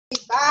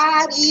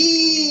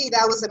Bobby,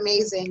 that was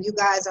amazing. You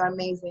guys are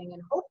amazing.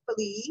 And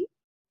hopefully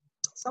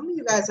some of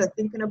you guys are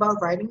thinking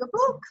about writing a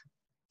book.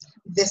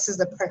 This is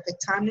the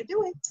perfect time to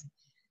do it.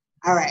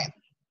 All right.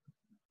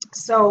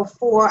 So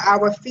for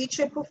our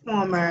featured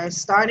performer,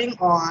 starting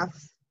off,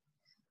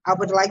 I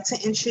would like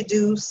to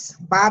introduce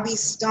Bobby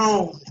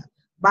Stone.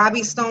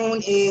 Bobby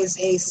Stone is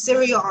a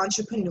serial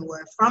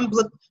entrepreneur from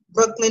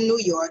Brooklyn, New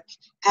York.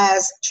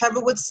 As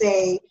Trevor would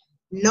say,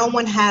 no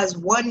one has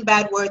one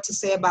bad word to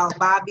say about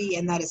Bobby,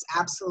 and that is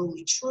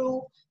absolutely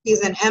true. He's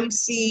an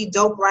MC,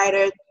 dope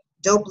writer,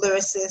 dope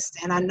lyricist,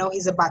 and I know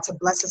he's about to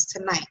bless us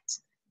tonight.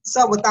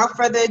 So without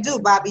further ado,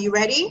 Bobby, you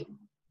ready?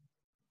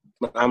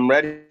 I'm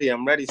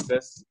ready,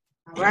 sis.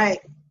 All right,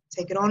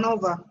 take it on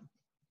over.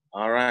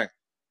 All right.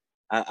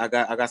 I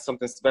got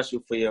something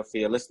special for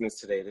your listeners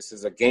today. This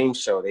is a game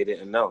show they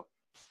didn't know.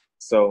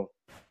 So,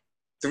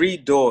 3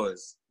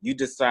 doors. You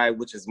decide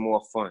which is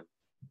more fun.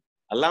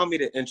 Allow me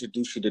to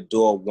introduce you to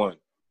door 1.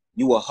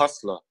 You a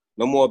hustler.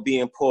 No more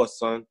being poor,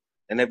 son.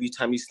 And every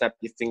time you snap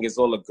your fingers,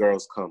 all the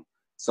girls come.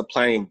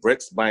 Supplying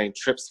bricks, buying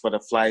trips for the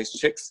flyest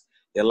chicks.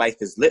 Your life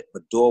is lit,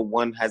 but door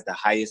 1 has the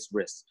highest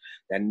risk.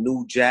 That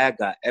new Jag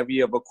got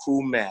every other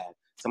crew mad.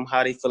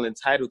 Somehow they feel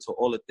entitled to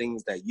all the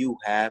things that you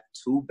have.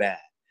 Too bad.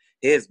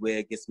 Here's where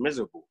it gets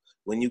miserable.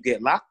 When you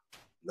get locked,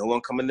 no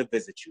one coming to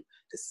visit you.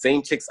 The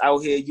same chicks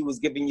out here you was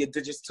giving your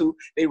digits to,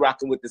 they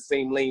rocking with the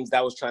same lames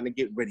that was trying to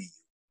get rid of you.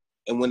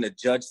 And when the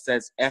judge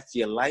says F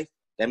your life,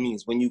 that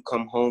means when you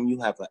come home, you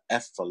have an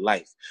F for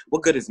life.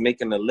 What good is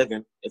making a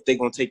living if they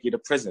gonna take you to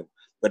prison?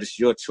 But it's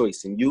your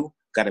choice, and you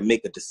gotta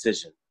make a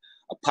decision.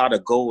 A pot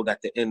of gold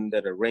at the end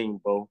of the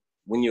rainbow.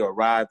 When you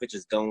arrive, it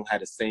just don't have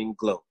the same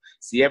glow.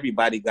 See,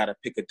 everybody gotta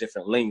pick a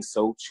different lane,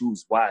 so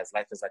choose wise.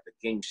 Life is like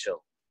a game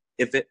show.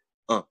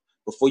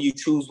 Before you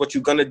choose what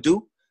you're gonna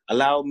do,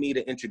 allow me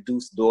to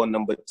introduce door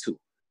number 2.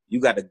 You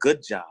got a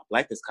good job.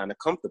 Life is kind of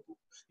comfortable.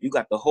 You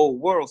got the whole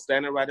world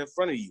standing right in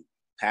front of you.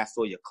 Passed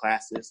all your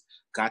classes,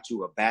 got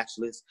you a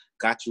bachelor's,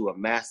 got you a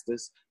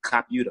master's,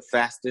 cop you the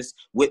fastest,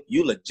 whip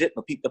you legit,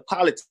 but peep the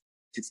politics,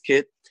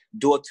 kid.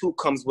 Door 2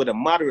 comes with a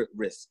moderate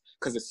risk,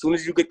 because as soon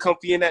as you get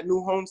comfy in that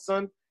new home,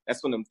 son,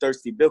 that's when them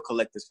thirsty bill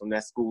collectors from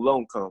that school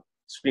loan come,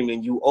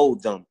 screaming you owe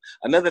them.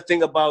 Another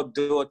thing about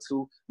door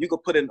 2, you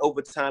could put in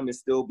overtime and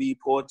still be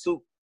poor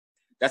too.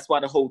 That's why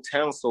the whole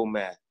town's so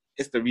mad.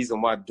 It's the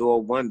reason why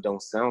door 1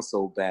 don't sound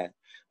so bad.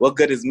 What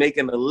good is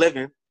making a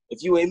living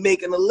if you ain't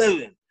making a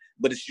living?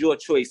 But it's your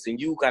choice, and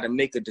you got to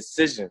make a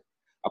decision.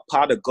 A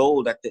pot of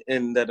gold at the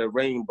end of the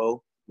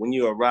rainbow. When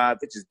you arrive,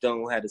 it just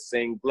don't have the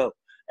same glow.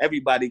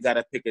 Everybody got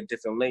to pick a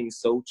different lane,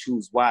 so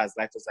choose wise.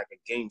 Life is like a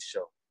game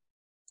show.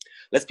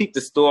 Let's peep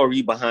the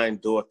story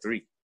behind door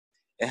 3.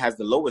 It has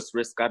the lowest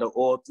risk out of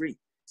all 3.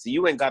 So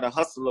you ain't got to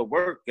hustle or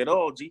work at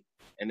all, G.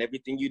 And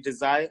everything you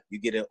desire, you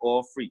get it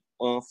all free,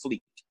 on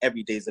fleek.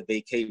 Every day's a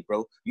vacay,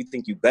 bro. You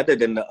think you better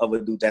than the other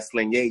dude that's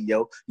slang, yeah,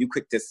 yo. You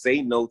quick to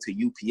say no to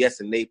UPS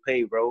and they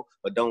pay, bro,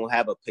 but don't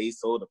have a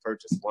peso to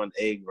purchase 1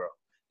 egg roll.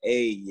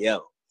 Hey,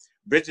 yo.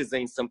 Bridges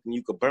ain't something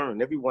you could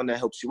burn. Everyone that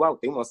helps you out,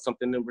 they want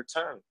something in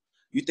return.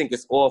 You think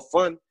it's all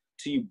fun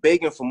till you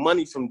begging for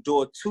money from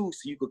door 2 so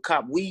you could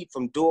cop weed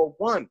from door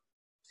 1.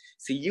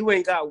 See, you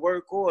ain't got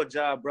work or a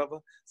job, brother,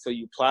 so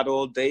you plot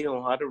all day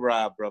on how to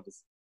rob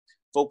brothers.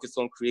 Focus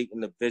on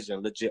creating a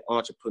vision, legit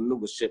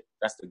entrepreneurship.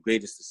 That's the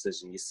greatest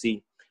decision. You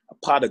see, a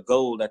pot of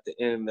gold at the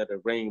end of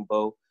the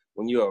rainbow.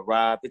 When you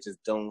arrive, it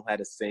just don't have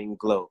the same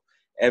glow.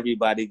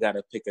 Everybody got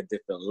to pick a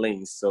different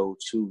lane, so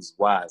choose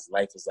wise.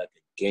 Life is like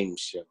a game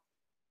show.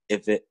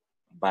 If it,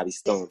 Bobby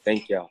Stone.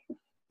 Thank y'all.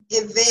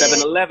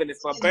 7-Eleven,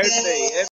 it's my birthday.